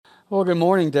Well, good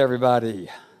morning to everybody.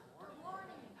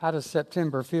 How does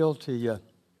September feel to you?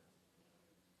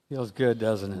 Feels good,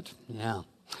 doesn't it? Yeah.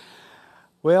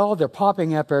 Well, they're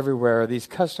popping up everywhere, these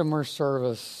customer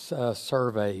service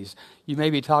surveys. You may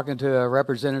be talking to a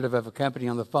representative of a company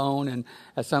on the phone, and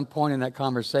at some point in that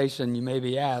conversation, you may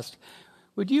be asked,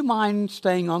 would you mind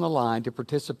staying on the line to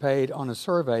participate on a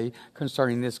survey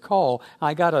concerning this call?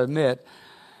 I got to admit,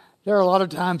 there are a lot of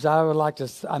times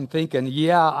I'm thinking,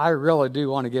 yeah, I really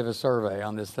do want to give a survey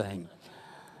on this thing.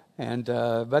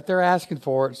 But they're asking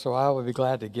for it, so I would be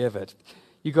glad to give it.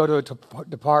 You go to a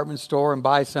department store and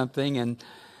buy something, and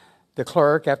the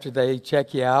clerk, after they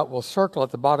check you out, will circle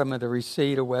at the bottom of the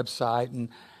receipt a website and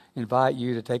invite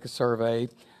you to take a survey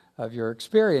of your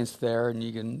experience there, and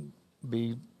you can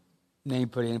be name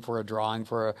put in for a drawing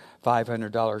for a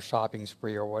 $500 shopping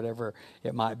spree or whatever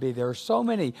it might be. There are so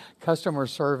many customer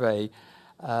service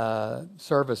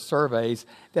surveys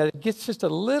that it gets just a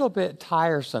little bit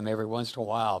tiresome every once in a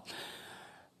while.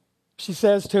 She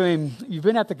says to him, "You've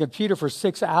been at the computer for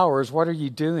 6 hours. What are you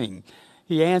doing?"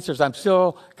 He answers, "I'm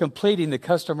still completing the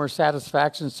customer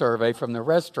satisfaction survey from the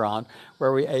restaurant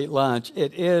where we ate lunch.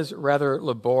 It is rather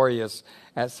laborious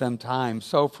at some times."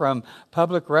 So from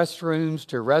public restrooms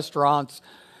to restaurants,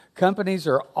 companies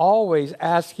are always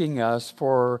asking us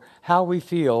for how we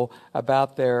feel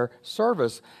about their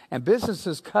service. And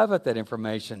businesses covet that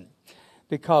information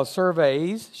because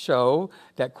surveys show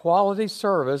that quality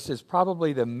service is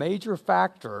probably the major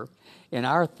factor in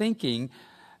our thinking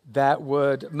that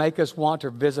would make us want to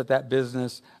visit that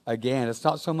business again. It's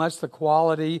not so much the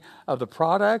quality of the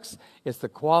products, it's the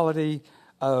quality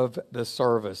of the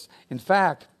service. In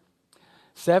fact,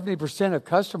 70% of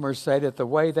customers say that the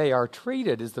way they are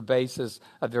treated is the basis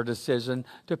of their decision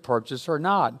to purchase or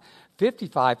not.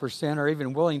 55% are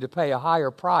even willing to pay a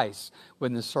higher price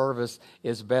when the service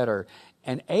is better.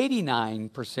 And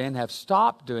 89% have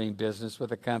stopped doing business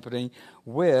with a company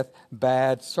with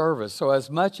bad service. So as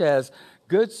much as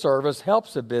good service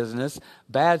helps a business,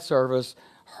 bad service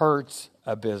hurts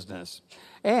a business.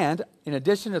 And in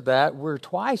addition to that, we're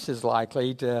twice as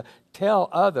likely to tell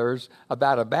others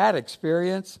about a bad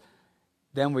experience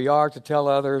than we are to tell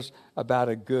others about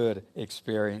a good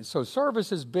experience. So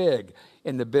service is big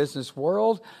in the business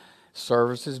world.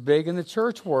 Service is big in the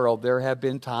church world. There have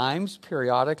been times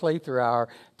periodically through our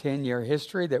 10-year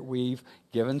history that we've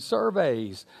given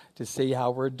surveys to see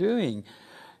how we're doing.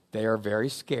 They are very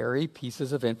scary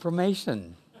pieces of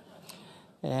information.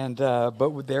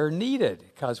 But they're needed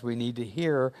because we need to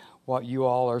hear what you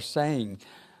all are saying.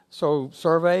 So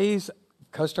surveys,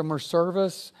 customer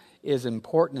service is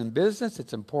important in business.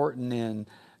 It's important in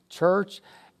church.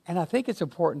 And I think it's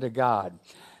important to God.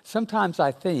 Sometimes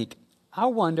I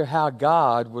wonder how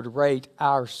God would rate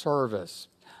our service.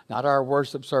 Not our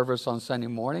worship service on Sunday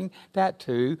morning, that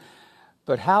too.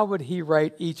 But how would he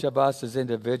rate each of us as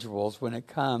individuals when it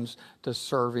comes to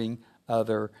serving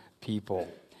other people?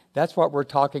 That's what we're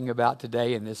talking about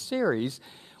today in this series,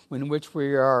 in which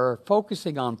we are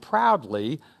focusing on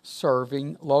proudly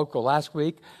serving local. Last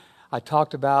week, I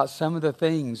talked about some of the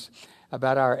things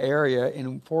about our area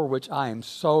for which I am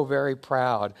so very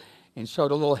proud, and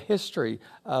showed a little history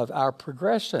of our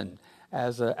progression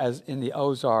as in the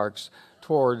Ozarks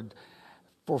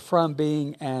from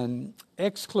being an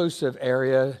exclusive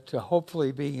area to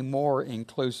hopefully being more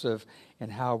inclusive in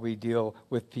how we deal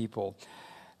with people.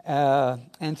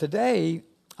 And today,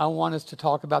 I want us to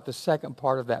talk about the second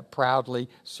part of that, proudly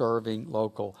serving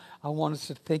local. I want us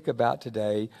to think about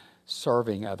today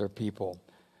serving other people.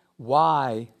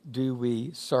 Why do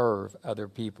we serve other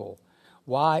people?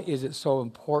 Why is it so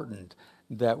important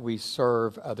that we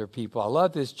serve other people? I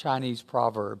love this Chinese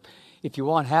proverb. If you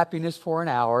want happiness for an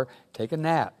hour, take a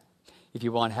nap. If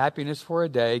you want happiness for a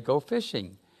day, go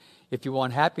fishing. If you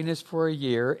want happiness for a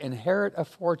year, inherit a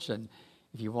fortune.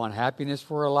 If you want happiness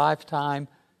for a lifetime,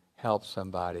 help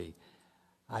somebody.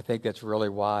 I think that's really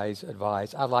wise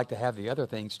advice. I'd like to have the other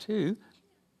things too.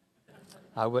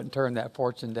 I wouldn't turn that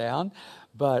fortune down,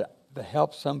 but to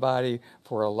help somebody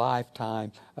for a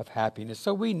lifetime of happiness.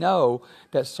 So we know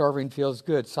that serving feels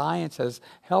good. Science has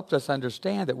helped us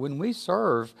understand that when we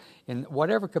serve in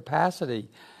whatever capacity,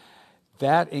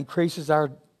 that increases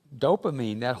our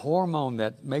dopamine, that hormone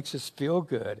that makes us feel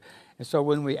good. And so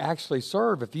when we actually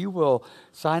serve, if you will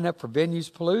sign up for Venues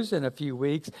Palooza in a few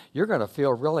weeks, you're going to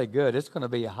feel really good. It's going to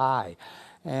be high.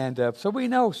 And so we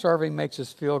know serving makes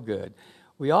us feel good.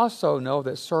 We also know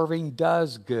that serving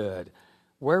does good.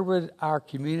 Where would our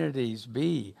communities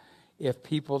be if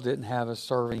people didn't have a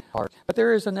serving heart? But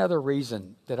there is another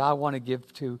reason that I want to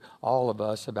give to all of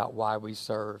us about why we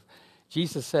serve.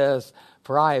 Jesus says,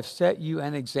 "For I have set you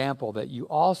an example that you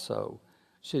also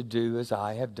should do as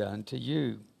I have done to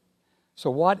you. So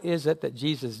what is it that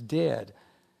Jesus did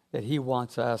that he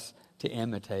wants us to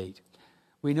imitate?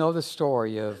 We know the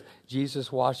story of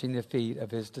Jesus washing the feet of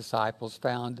his disciples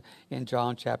found in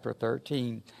John chapter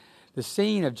 13. The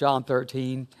scene of John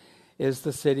 13 is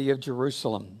the city of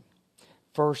Jerusalem,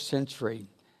 first century,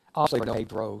 also no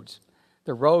paved roads.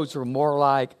 The roads were more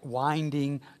like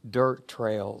winding dirt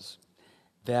trails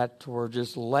that were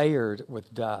just layered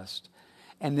with dust.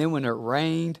 And then when it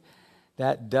rained,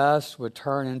 that dust would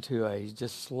turn into a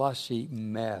just slushy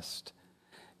mess,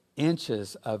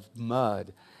 inches of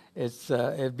mud.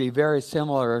 It'd be very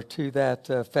similar to that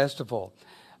festival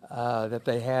that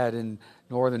they had in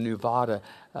northern Nevada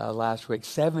last week.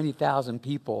 70,000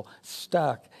 people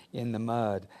stuck in the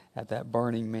mud at that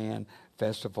Burning Man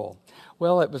festival.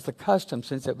 Well, it was the custom,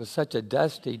 since it was such a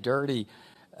dusty, dirty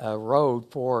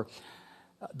road, for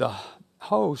the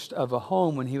host of a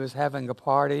home, when he was having a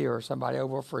party or somebody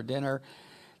over for dinner,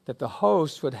 that the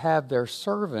host would have their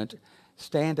servant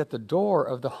stand at the door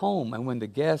of the home. And when the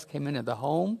guests came into the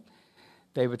home,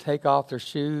 they would take off their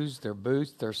shoes, their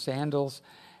boots, their sandals,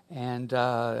 and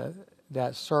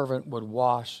that servant would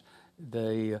wash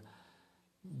the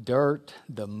dirt,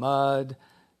 the mud,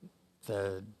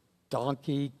 the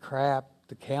donkey crap,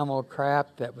 the camel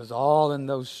crap that was all in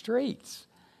those streets.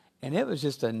 And it was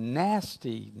just a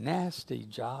nasty, nasty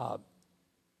job.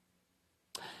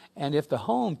 And if the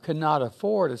home could not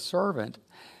afford a servant,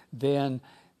 then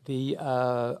the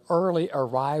early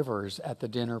arrivers at the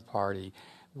dinner party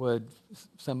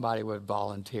somebody would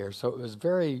volunteer. So it was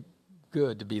very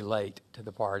good to be late to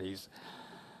the parties.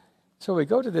 So we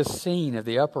go to this scene of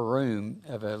the upper room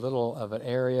of an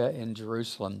area in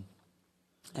Jerusalem.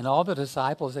 And all the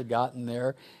disciples had gotten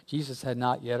there. Jesus had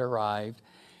not yet arrived.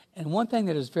 And one thing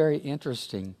that is very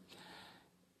interesting,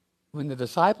 when the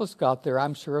disciples got there,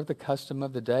 I'm sure of the custom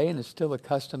of the day, and it's still the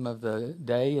custom of the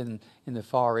day in the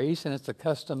Far East, and it's the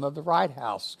custom of the Wright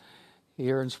House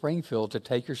here in Springfield to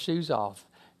take your shoes off,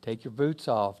 take your boots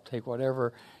off, take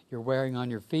whatever you're wearing on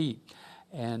your feet,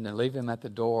 and leave them at the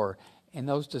door. And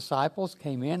those disciples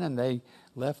came in and they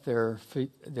left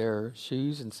their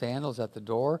shoes and sandals at the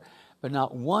door, but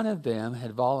not one of them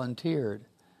had volunteered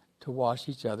to wash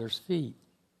each other's feet.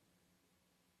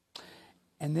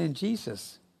 And then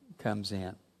Jesus comes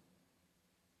in.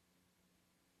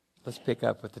 Let's pick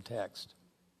up with the text.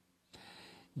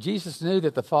 Jesus knew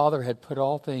that the Father had put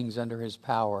all things under his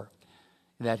power,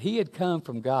 and that he had come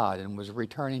from God and was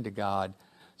returning to God.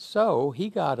 So he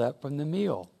got up from the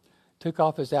meal, took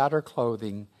off his outer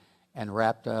clothing, and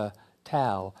wrapped a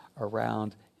towel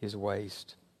around his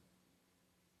waist.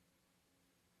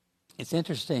 It's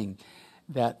interesting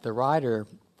that the writer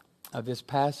of this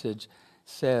passage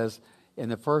says in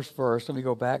the first verse, let me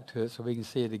go back to it so we can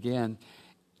see it again.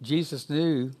 Jesus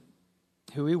knew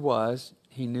who he was.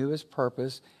 He knew his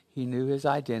purpose. He knew his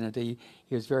identity.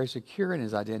 He was very secure in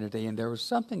his identity. And there was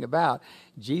something about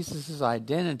Jesus'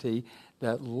 identity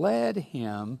that led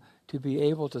him to be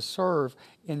able to serve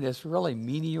in this really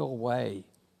menial way.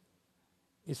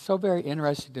 It's so very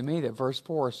interesting to me that verse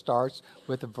 4 starts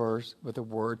with the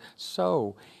word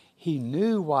so. He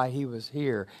knew why he was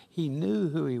here. He knew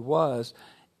who he was.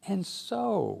 And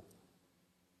so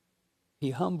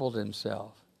he humbled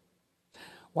himself.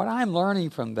 What I'm learning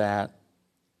from that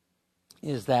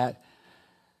is that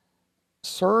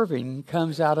serving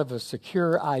comes out of a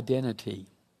secure identity.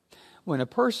 When a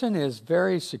person is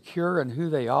very secure in who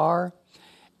they are,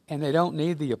 and they don't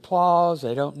need the applause,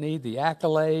 they don't need the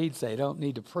accolades, they don't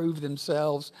need to prove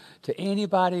themselves to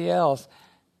anybody else,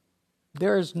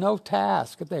 there is no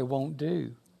task that they won't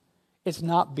do. It's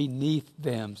not beneath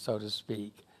them, so to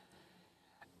speak.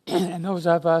 And those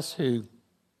of us who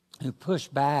push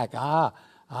back,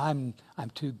 I'm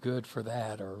too good for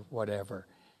that or whatever.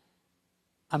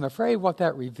 I'm afraid what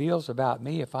that reveals about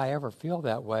me, if I ever feel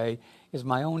that way, is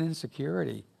my own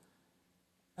insecurity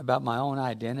about my own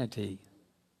identity,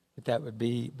 that would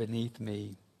be beneath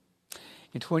me.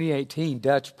 In 2018,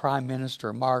 Dutch Prime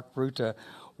Minister Mark Rutte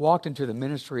walked into the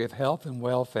Ministry of Health and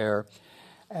Welfare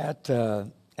at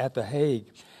The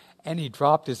Hague, and he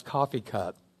dropped his coffee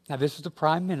cup. Now, this is the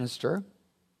Prime Minister,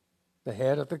 the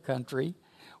head of the country.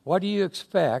 What do you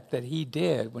expect that he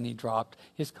did when he dropped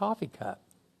his coffee cup?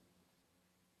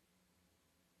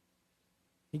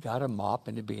 He got a mop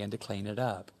and he began to clean it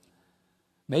up.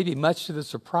 Maybe much to the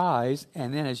surprise,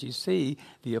 and then as you see,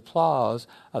 the applause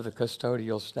of the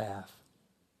custodial staff.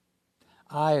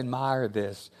 I admire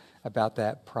this about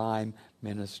that Prime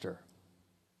Minister.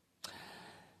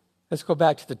 Let's go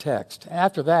back to the text.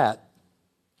 After that,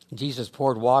 Jesus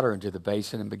poured water into the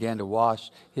basin and began to wash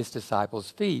his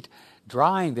disciples' feet,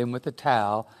 drying them with the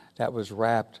towel that was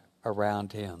wrapped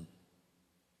around him.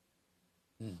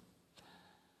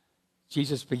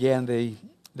 Jesus began the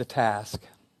task,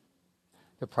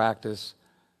 the practice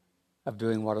of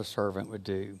doing what a servant would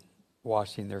do,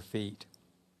 washing their feet.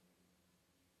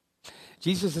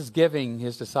 Jesus is giving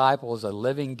his disciples a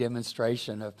living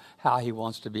demonstration of how he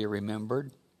wants to be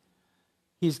remembered.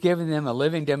 He's giving them a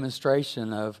living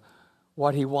demonstration of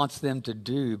what he wants them to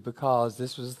do, because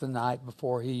this was the night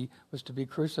before he was to be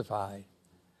crucified,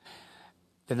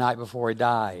 the night before he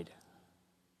died.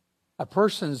 A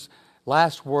person's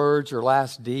last words or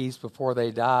last deeds before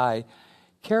they die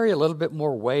carry a little bit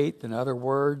more weight than other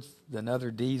words, than other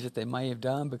deeds that they may have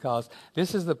done, because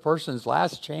this is the person's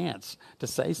last chance to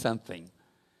say something.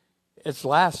 It's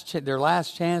their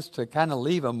last chance to kind of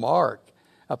leave a mark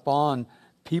upon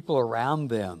people around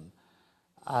them.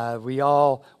 We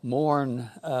all mourn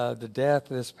the death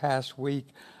this past week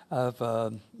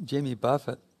of Jimmy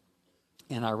Buffett.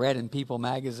 And I read in People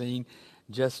magazine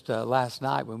just last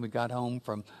night when we got home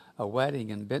from a wedding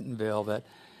in Bentonville that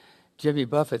Jimmy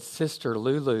Buffett's sister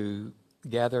Lulu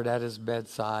gathered at his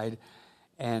bedside,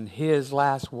 and his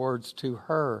last words to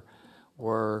her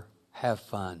were, "Have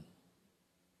fun."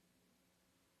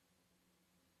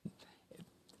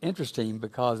 Interesting,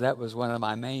 because that was one of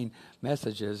my main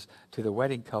messages to the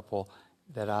wedding couple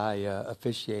that I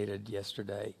officiated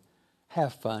yesterday.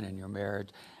 Have fun in your marriage.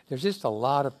 There's just a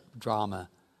lot of drama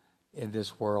in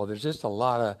this world. There's just a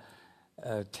lot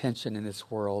of tension in this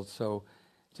world. So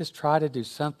just try to do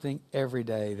something every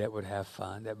day that would have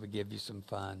fun, that would give you some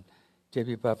fun.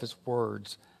 Jimmy Buffett's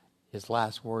words, his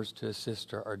last words to his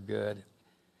sister, are good.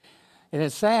 And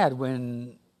it's sad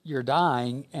when you're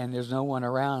dying and there's no one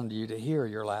around you to hear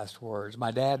your last words.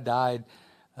 My dad died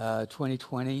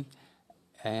 2020,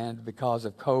 and because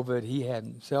of COVID, he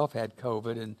himself had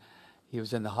COVID, and he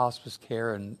was in the hospice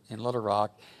care in Little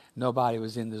Rock. Nobody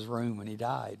was in this room when he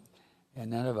died,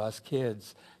 and none of us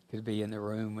kids could be in the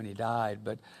room when he died.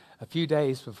 But a few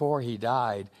days before he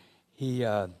died, he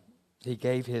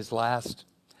gave his last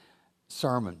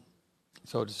sermon,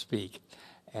 so to speak,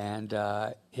 and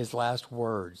his last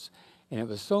words. And it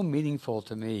was so meaningful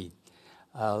to me.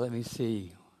 Let me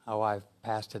see. Oh, I've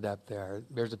passed it up there.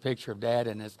 There's a picture of Dad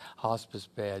in his hospice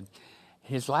bed.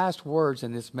 His last words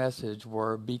in this message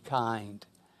were, "Be kind."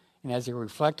 And as he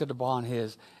reflected upon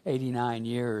his 89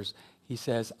 years, he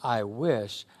says, "I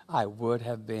wish I would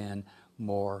have been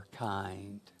more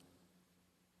kind."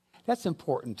 That's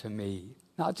important to me,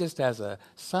 not just as a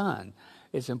son.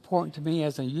 It's important to me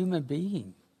as a human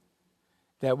being.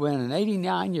 That when an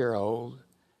 89-year-old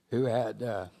who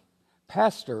had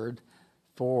pastored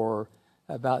for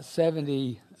about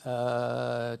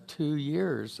 72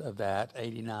 years of that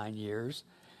 89 years,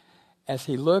 as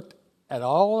he looked at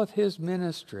all of his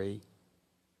ministry,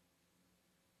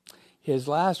 his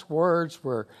last words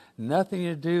were nothing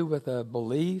to do with a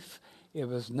belief. It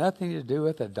was nothing to do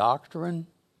with a doctrine.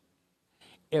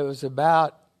 It was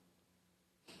about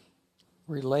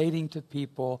relating to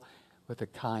people with a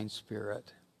kind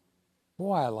spirit.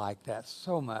 Boy, I like that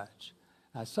so much.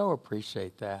 I so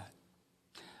appreciate that.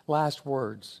 Last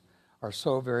words are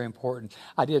so very important.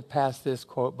 I did pass this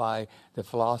quote by the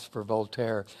philosopher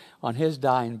Voltaire. On his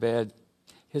dying bed,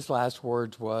 his last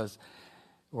words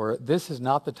were, "This is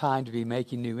not the time to be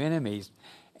making new enemies."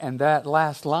 And that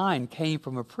last line came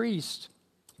from a priest.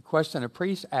 A question a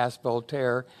priest asked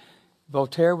Voltaire,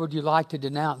 "Voltaire, would you like to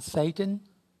denounce Satan?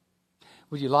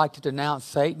 Would you like to denounce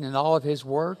Satan and all of his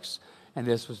works?" And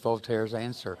this was Voltaire's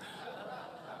answer.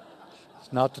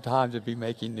 "It's not the time to be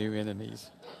making new enemies."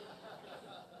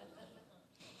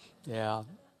 Yeah,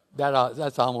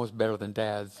 that's almost better than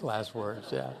Dad's last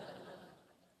words, yeah.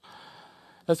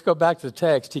 Let's go back to the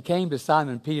text. He came to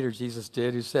Simon Peter, Jesus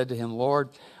did, who said to him, "Lord,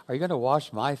 are you going to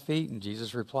wash my feet?" And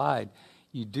Jesus replied,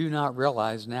 "You do not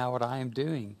realize now what I am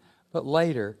doing, but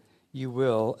later you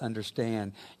will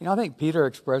understand." You know, I think Peter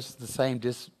expresses the same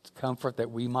discomfort that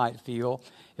we might feel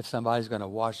if somebody's going to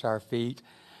wash our feet.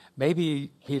 Maybe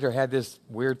Peter had this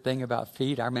weird thing about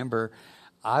feet. I remember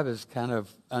I was kind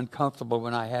of uncomfortable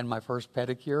when I had my first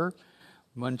pedicure.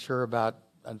 Wasn't sure about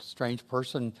a strange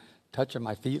person touching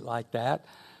my feet like that,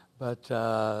 but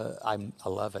I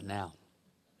love it now.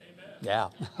 Amen. Yeah.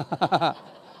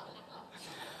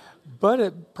 But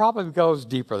it probably goes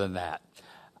deeper than that.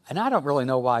 And I don't really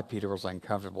know why Peter was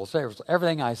uncomfortable. So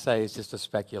everything I say is just a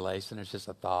speculation. It's just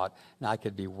a thought. And I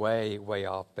could be way, way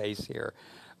off base here.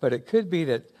 But it could be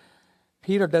that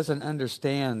Peter doesn't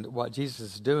understand what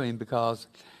Jesus is doing, because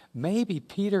maybe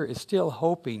Peter is still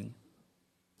hoping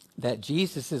that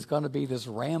Jesus is going to be this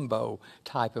Rambo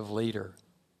type of leader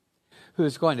who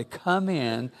is going to come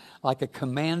in like a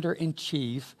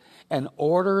commander-in-chief and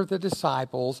order the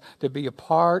disciples to be a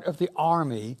part of the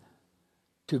army,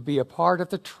 to be a part of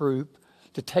the troop,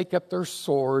 to take up their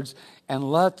swords, and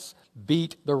let's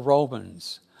beat the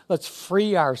Romans. Let's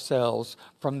free ourselves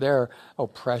from their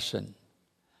oppression.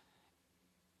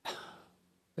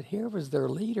 But here was their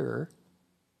leader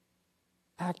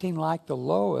acting like the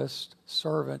lowest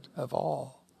servant of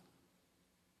all.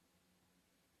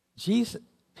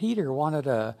 Peter wanted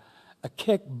a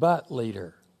kick-butt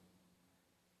leader,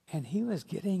 and he was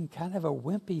getting kind of a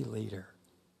wimpy leader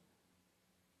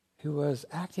who was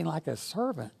acting like a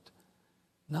servant,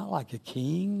 not like a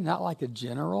king, not like a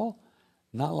general,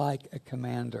 not like a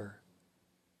commander.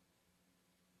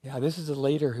 Yeah, this is a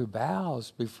leader who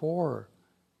bows before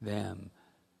them,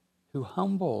 who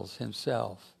humbles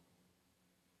himself,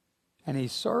 and he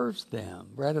serves them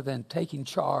rather than taking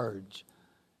charge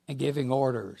and giving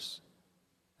orders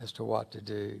as to what to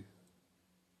do.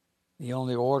 The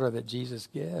only order that Jesus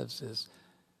gives is,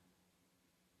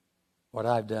 what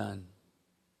I've done,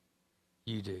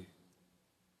 you do.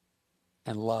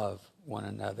 And love one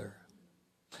another.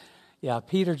 Yeah,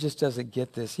 Peter just doesn't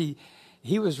get this.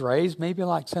 He was raised, maybe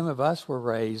like some of us were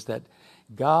raised, that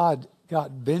God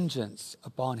got vengeance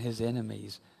upon his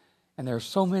enemies. And there are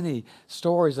so many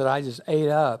stories that I just ate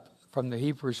up from the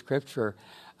Hebrew Scripture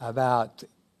about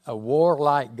a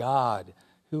warlike God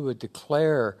who would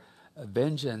declare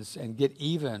vengeance and get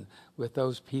even with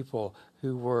those people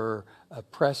who were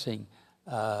oppressing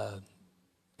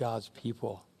God's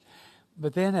people.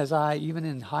 But then even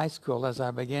in high school, as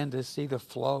I began to see the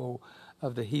flow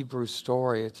of the Hebrew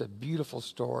story, it's a beautiful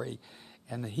story.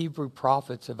 And the Hebrew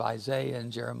prophets of Isaiah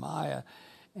and Jeremiah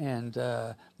and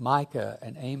Micah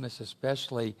and Amos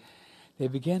especially, they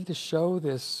began to show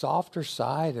this softer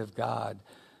side of God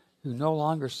who no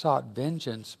longer sought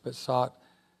vengeance but sought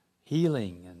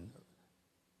healing and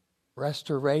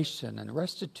restoration and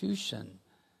restitution.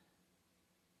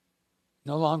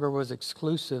 No longer was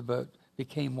exclusive but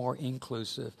became more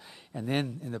inclusive. And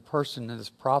then in the person of this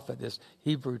prophet, this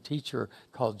Hebrew teacher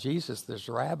called Jesus, this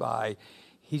rabbi,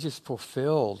 he just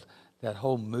fulfilled that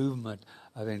whole movement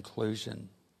of inclusion.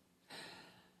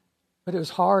 But it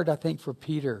was hard, I think, for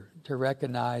Peter to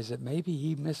recognize that maybe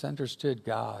he misunderstood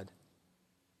God.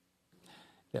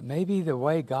 That maybe the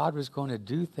way God was going to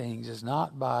do things is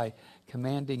not by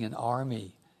commanding an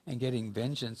army and getting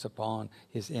vengeance upon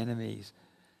his enemies.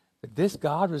 But this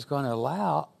God was going to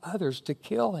allow others to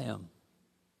kill him.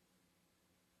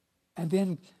 And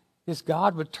then this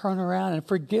God would turn around and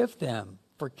forgive them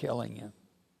for killing him.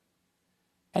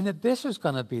 And that this is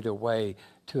going to be the way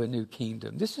to a new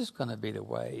kingdom. This is going to be the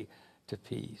way to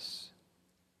peace.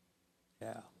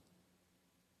 Yeah.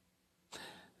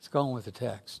 Let's go on with the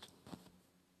text.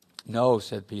 No,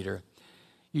 said Peter,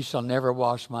 you shall never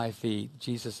wash my feet.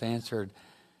 Jesus answered,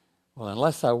 well,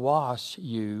 unless I wash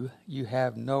you, you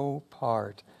have no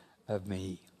part of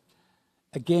me.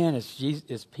 Again,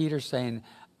 it's Peter saying,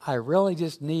 I really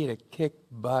just need a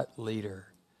kick-butt leader.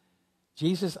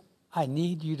 Jesus, I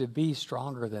need you to be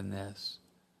stronger than this,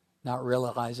 not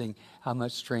realizing how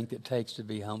much strength it takes to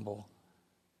be humble.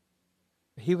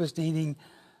 He was needing,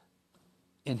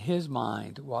 in his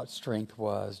mind, what strength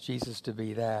was, Jesus to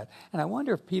be that. And I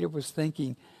wonder if Peter was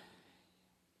thinking,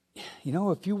 you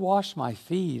know, if you wash my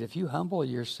feet, if you humble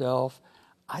yourself,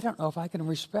 I don't know if I can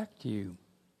respect you.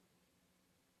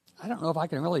 I don't know if I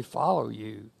can really follow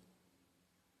you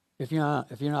if you're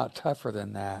not tougher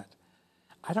than that.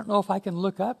 I don't know if I can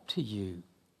look up to you,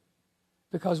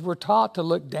 because we're taught to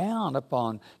look down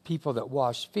upon people that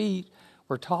wash feet.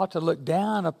 We're taught to look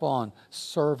down upon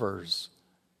servers.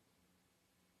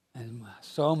 And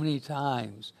so many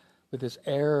times with this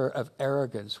air of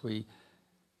arrogance, we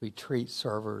treat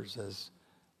servers as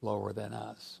lower than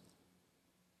us.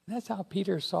 And that's how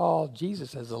Peter saw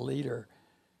Jesus as a leader.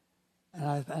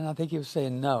 And I think he was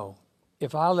saying, no,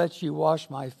 if I let you wash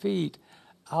my feet,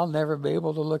 I'll never be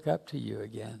able to look up to you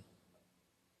again.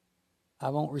 I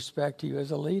won't respect you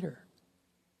as a leader.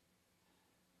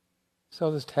 So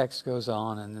this text goes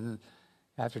on, and then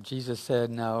after Jesus said,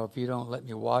 no, if you don't let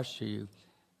me wash you,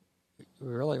 we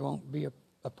really won't be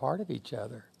a part of each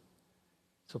other.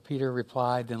 So Peter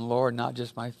replied, then Lord, not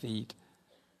just my feet,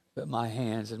 but my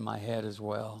hands and my head as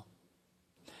well.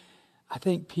 I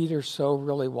think Peter so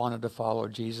really wanted to follow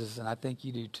Jesus, and I think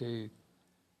you do too.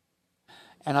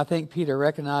 And I think Peter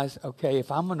recognized, okay,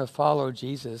 if I'm going to follow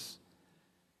Jesus,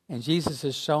 and Jesus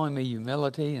is showing me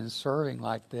humility and serving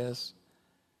like this,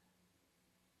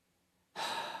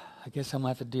 I guess I'm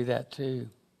going to have to do that too.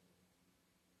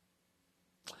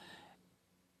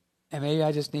 And maybe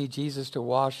I just need Jesus to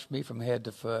wash me from head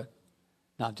to foot,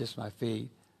 not just my feet.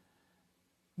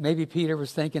 Maybe Peter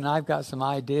was thinking, I've got some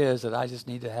ideas that I just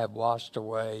need to have washed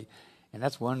away. And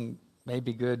that's one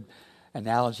maybe good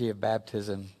analogy of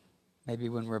baptism. Maybe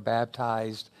when we're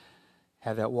baptized,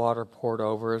 have that water poured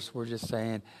over us, we're just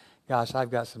saying, gosh,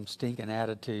 I've got some stinking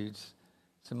attitudes,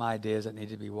 some ideas that need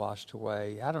to be washed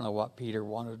away. I don't know what Peter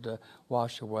wanted to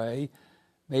wash away.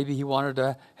 Maybe he wanted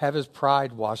to have his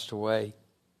pride washed away.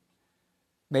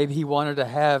 Maybe he wanted to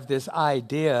have this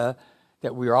idea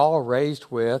that we're all raised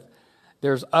with.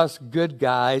 There's us good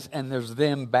guys and there's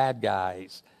them bad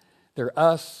guys. They're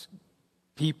us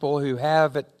people who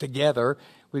have it together.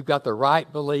 We've got the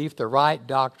right belief, the right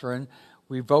doctrine.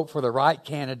 We vote for the right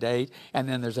candidate, and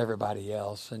then there's everybody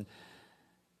else. And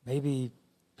maybe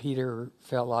Peter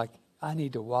felt like, I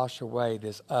need to wash away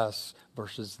this us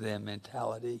versus them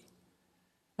mentality.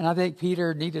 And I think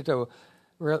Peter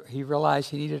he realized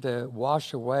he needed to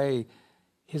wash away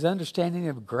his understanding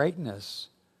of greatness,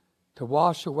 to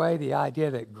wash away the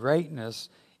idea that greatness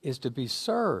is to be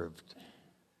served.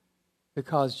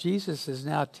 Because Jesus is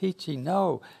now teaching,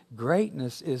 no,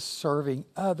 greatness is serving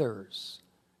others.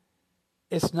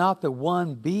 It's not the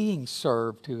one being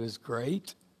served who is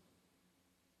great.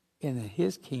 In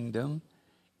his kingdom,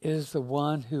 it is the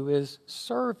one who is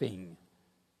serving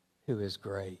who is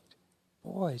great.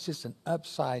 Boy, it's just an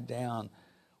upside down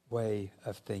way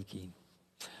of thinking.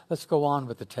 Let's go on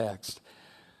with the text.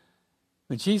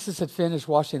 When Jesus had finished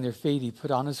washing their feet, he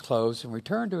put on his clothes and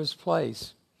returned to his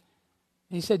place.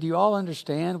 And he said, do you all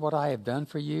understand what I have done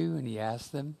for you? And he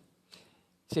asked them.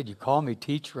 He said, you call me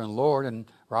teacher and Lord, and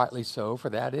rightly so, for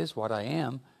that is what I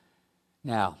am.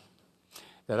 Now,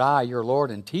 that I, your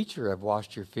Lord and teacher, have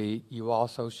washed your feet, you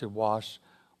also should wash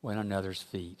one another's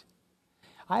feet.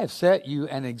 I have set you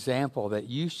an example that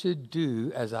you should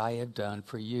do as I have done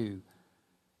for you.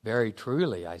 Very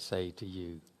truly, I say to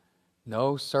you,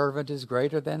 no servant is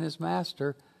greater than his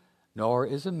master, nor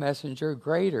is a messenger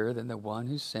greater than the one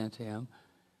who sent him.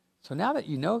 So now that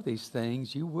you know these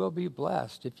things, you will be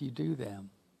blessed if you do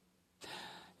them.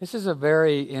 This is a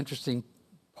very interesting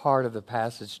part of the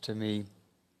passage to me.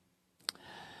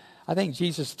 I think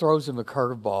Jesus throws him a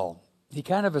curveball. He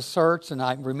kind of asserts and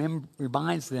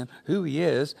reminds them who he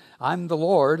is. I'm the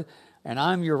Lord, and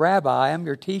I'm your rabbi, I'm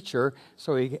your teacher.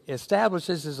 So he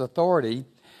establishes his authority.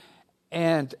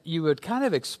 And you would kind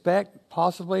of expect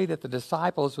possibly that the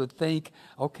disciples would think,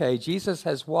 okay, Jesus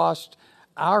has washed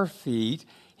our feet.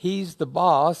 He's the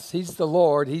boss. He's the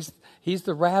Lord. He's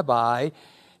the rabbi.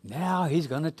 Now he's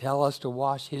going to tell us to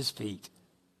wash his feet.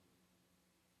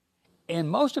 And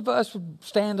most of us would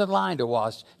stand in line to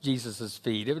wash Jesus'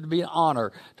 feet. It would be an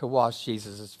honor to wash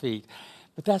Jesus' feet.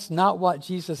 But that's not what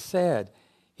Jesus said.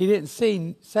 He didn't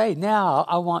say, now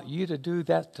I want you to do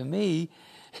that to me.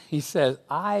 He says,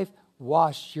 I've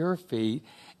washed your feet.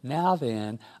 Now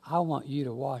then, I want you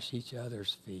to wash each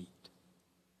other's feet.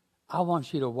 I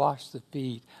want you to wash the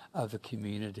feet of the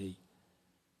community,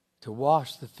 to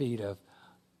wash the feet of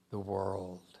the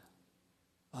world.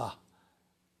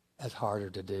 That's harder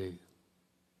to do.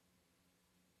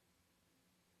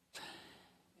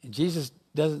 And Jesus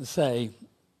doesn't say,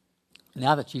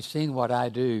 now that you've seen what I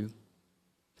do,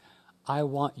 I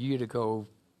want you to go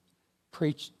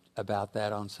preach about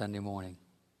that on Sunday morning.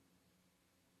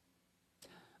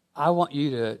 I want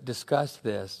you to discuss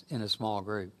this in a small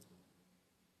group.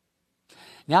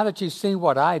 Now that you've seen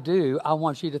what I do, I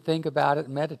want you to think about it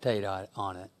and meditate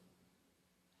on it.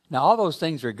 Now, all those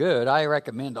things are good. I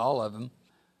recommend all of them.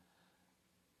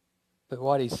 But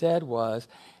what he said was,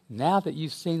 now that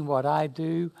you've seen what I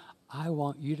do, I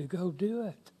want you to go do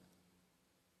it.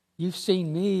 You've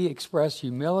seen me express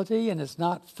humility, and it's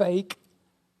not fake,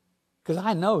 because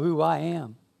I know who I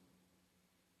am.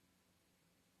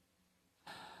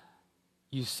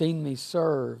 You've seen me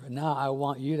serve, and now I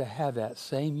want you to have that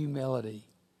same humility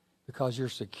because you're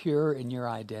secure in your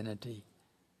identity.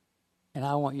 And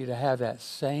I want you to have that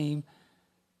same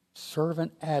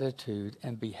servant attitude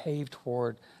and behave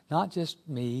toward not just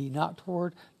me, not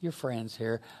toward your friends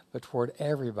here, but toward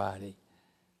everybody.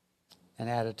 An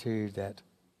attitude that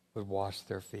would wash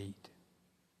their feet.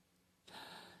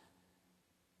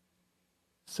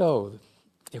 So,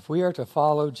 if we are to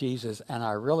follow Jesus, and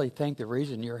I really think the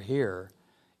reason you're here,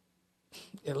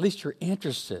 at least you're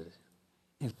interested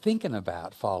in thinking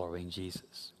about following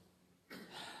Jesus.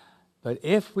 But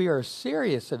if we are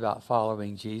serious about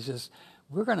following Jesus,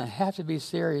 we're going to have to be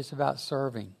serious about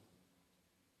serving.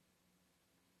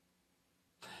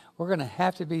 We're going to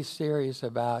have to be serious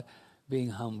about being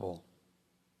humble.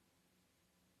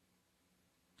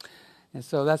 And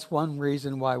so that's one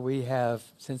reason why we have,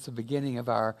 since the beginning of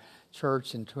our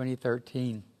church in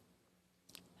 2013,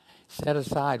 set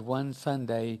aside one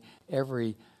Sunday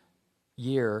every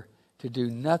year to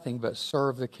do nothing but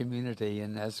serve the community.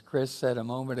 And as Chris said a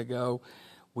moment ago,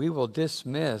 we will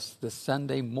dismiss the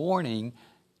Sunday morning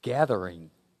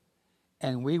gathering,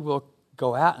 and we will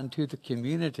go out into the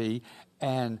community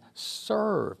and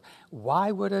serve.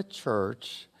 Why would a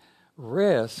church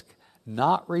risk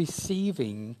not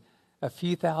receiving a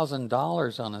few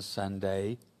 $1,000s on a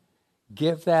Sunday,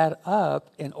 give that up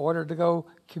in order to go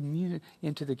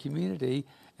into the community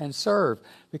and serve?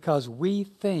 Because we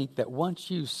think that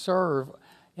once you serve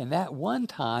in that one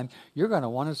time, you're going to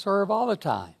want to serve all the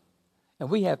time. And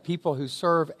we have people who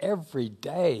serve every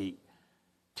day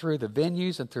through the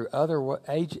venues and through other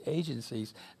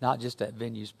agencies, not just at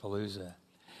Venues Palooza.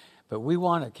 But we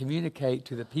want to communicate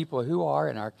to the people who are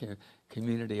in our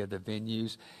community of the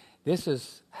venues, this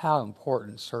is how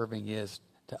important serving is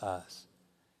to us,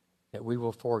 that we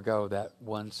will forego that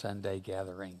one Sunday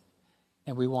gathering.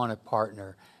 And we want to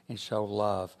partner and show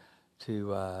love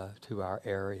to our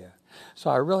area. So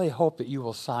I really hope that you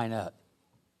will sign up.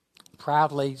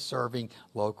 Proudly Serving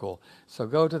Local. So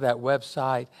go to that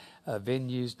website,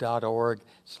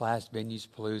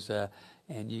 venues.org/venuespalooza,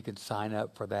 and you can sign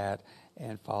up for that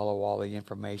and follow all the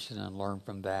information and learn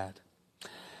from that.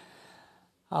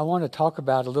 I want to talk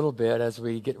about a little bit as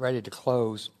we get ready to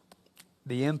close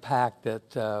the impact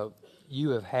that you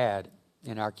have had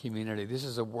in our community. This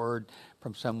is a word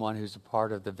from someone who's a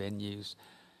part of the venues.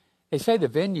 They say the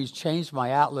venues changed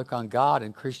my outlook on God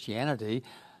and Christianity,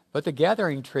 but the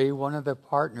Gathering Tree, one of the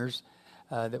partners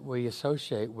that we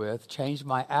associate with, changed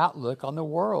my outlook on the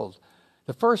world.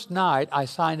 The first night I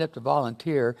signed up to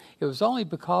volunteer, it was only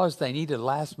because they needed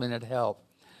last-minute help.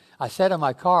 I sat in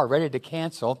my car ready to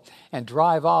cancel and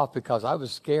drive off because I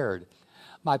was scared.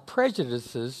 My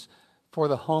prejudices for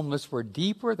the homeless were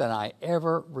deeper than I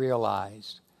ever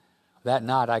realized. That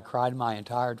night I cried my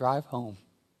entire drive home.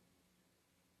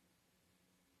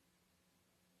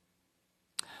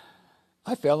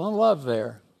 I fell in love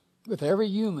there with every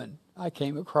human I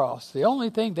came across. The only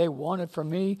thing they wanted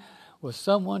from me was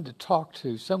someone to talk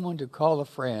to, someone to call a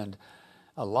friend.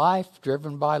 A life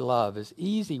driven by love is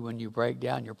easy when you break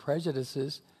down your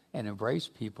prejudices and embrace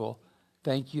people.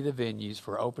 Thank you, the venues,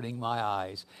 for opening my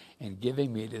eyes and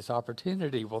giving me this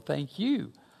opportunity. Well, thank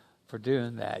you for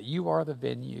doing that. You are the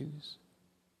venues.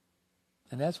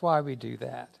 And that's why we do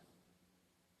that.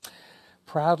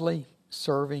 Proudly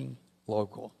serving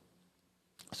local.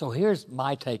 So here's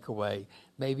my takeaway.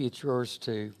 Maybe it's yours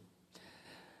too.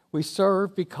 We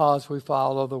serve because we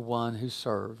follow the one who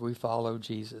served. We follow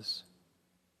Jesus.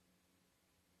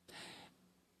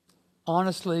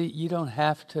 Honestly, you don't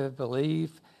have to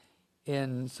believe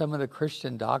in some of the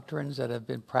Christian doctrines that have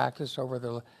been practiced over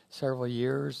the several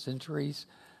years, centuries,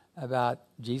 about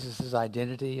Jesus'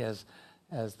 identity as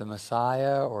the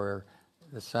Messiah or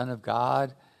the Son of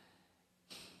God.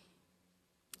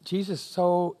 Jesus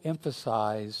so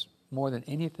emphasized more than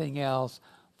anything else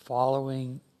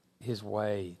following his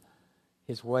way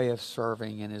of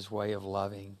serving and his way of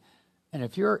loving. And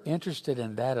if you're interested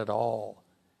in that at all,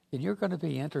 then you're going to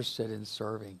be interested in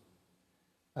serving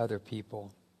other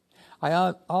people.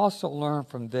 I also learned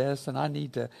from this, and I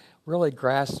need to really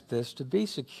grasp this, to be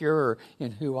secure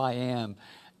in who I am.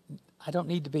 I don't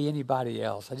need to be anybody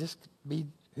else. I just be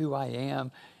who I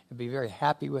am and be very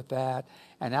happy with that.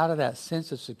 And out of that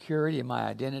sense of security in my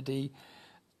identity,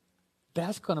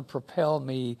 that's going to propel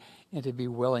me into be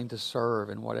willing to serve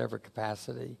in whatever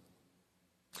capacity.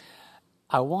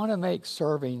 I want to make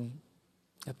serving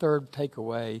a third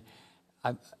takeaway.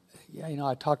 I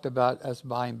talked about us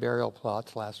buying burial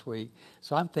plots last week,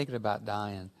 so I'm thinking about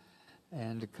dying,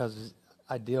 and because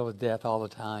I deal with death all the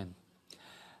time.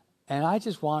 And I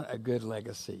just want a good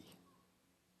legacy.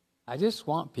 I just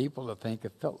want people to think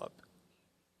of Philip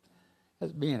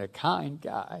as being a kind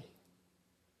guy.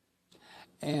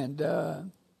 And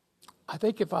I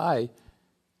think if I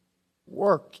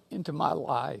work into my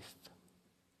life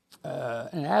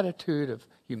an attitude of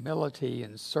humility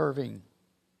and serving,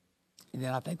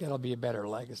 then I think that'll be a better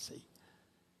legacy.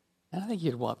 And I think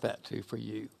you'd want that too for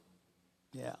you.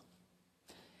 Yeah.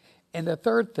 And the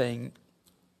third thing,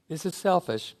 this is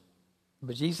selfish,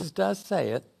 but Jesus does say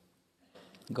it.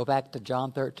 Go back to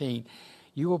John 13.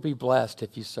 You will be blessed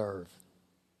if you serve.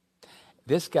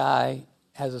 This guy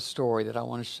has a story that I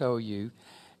want to show you,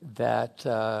 that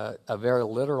a very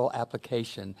literal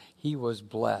application. He was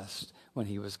blessed when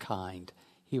he was kind.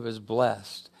 He was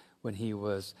blessed when he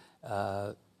was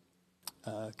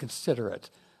considerate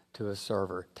to a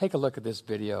server. Take a look at this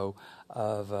video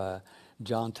of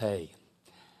John Tay.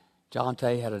 John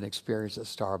Tay had an experience at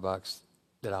Starbucks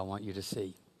that I want you to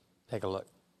see. Take a look.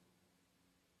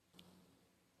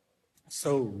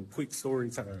 So, quick story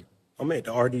time. I'm at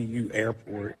the RDU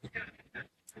airport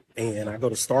and I go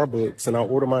to Starbucks and I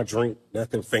order my drink,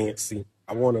 nothing fancy.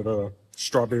 I wanted a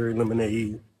strawberry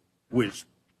lemonade, which,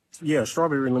 yeah,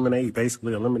 strawberry lemonade,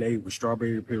 basically a lemonade with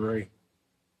strawberry puree.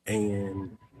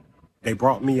 And they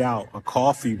brought me out a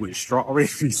coffee with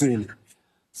strawberries in it.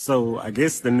 So I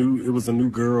guess it was a new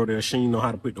girl there. She didn't know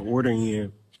how to put the order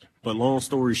in. But long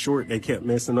story short, they kept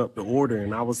messing up the order,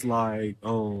 and I was like,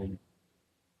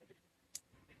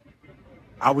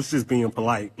 I was just being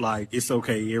polite. Like, it's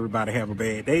okay, everybody have a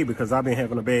bad day because I've been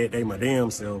having a bad day my damn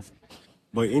self.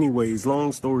 But anyways,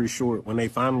 long story short, when they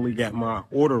finally got my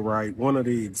order right, one of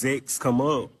the execs come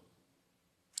up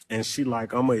and she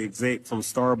like, I'm an exec from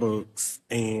Starbucks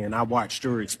and I watched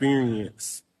your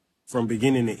experience from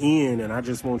beginning to end, and I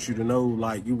just want you to know,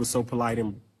 like, you were so polite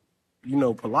and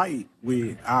polite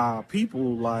with our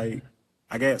people. Like,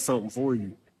 I got something for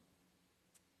you.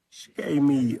 She gave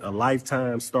me a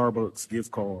lifetime Starbucks gift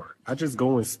card. I just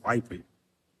go and swipe it.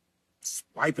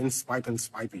 Swiping.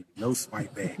 No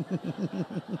swipe back.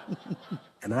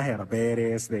 And I had a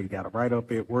badass day. Got it right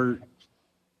up at work.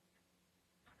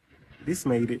 This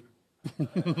made it.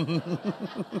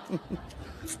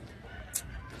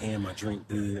 And my drink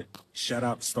good. Shout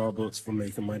out to Starbucks for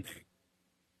making my day.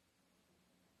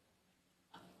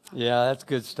 Yeah, that's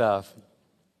good stuff.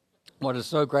 What is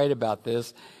so great about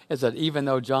this is that even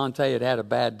though John Tay had a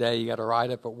bad day, he got a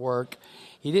write up at work,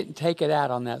 he didn't take it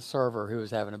out on that server who was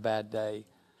having a bad day.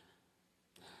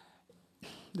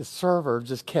 The server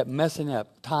just kept messing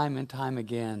up time and time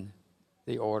again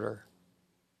the order.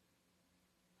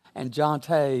 And John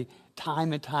Tay,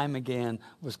 time and time again,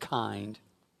 was kind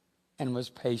and was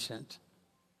patient.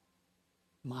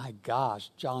 My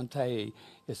gosh, John Tay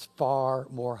is far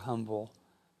more humble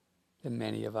than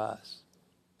many of us,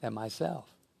 and myself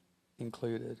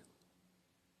included.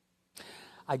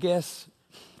 I guess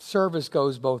service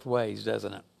goes both ways,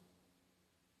 doesn't it?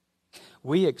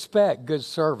 We expect good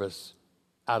service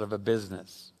out of a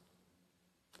business.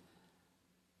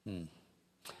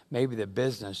 Maybe the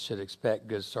business should expect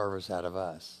good service out of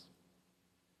us.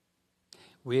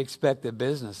 We expect the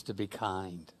business to be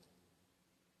kind.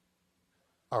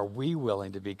 Are we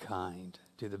willing to be kind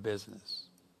to the business?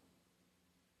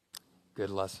 Good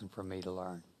lesson for me to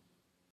learn.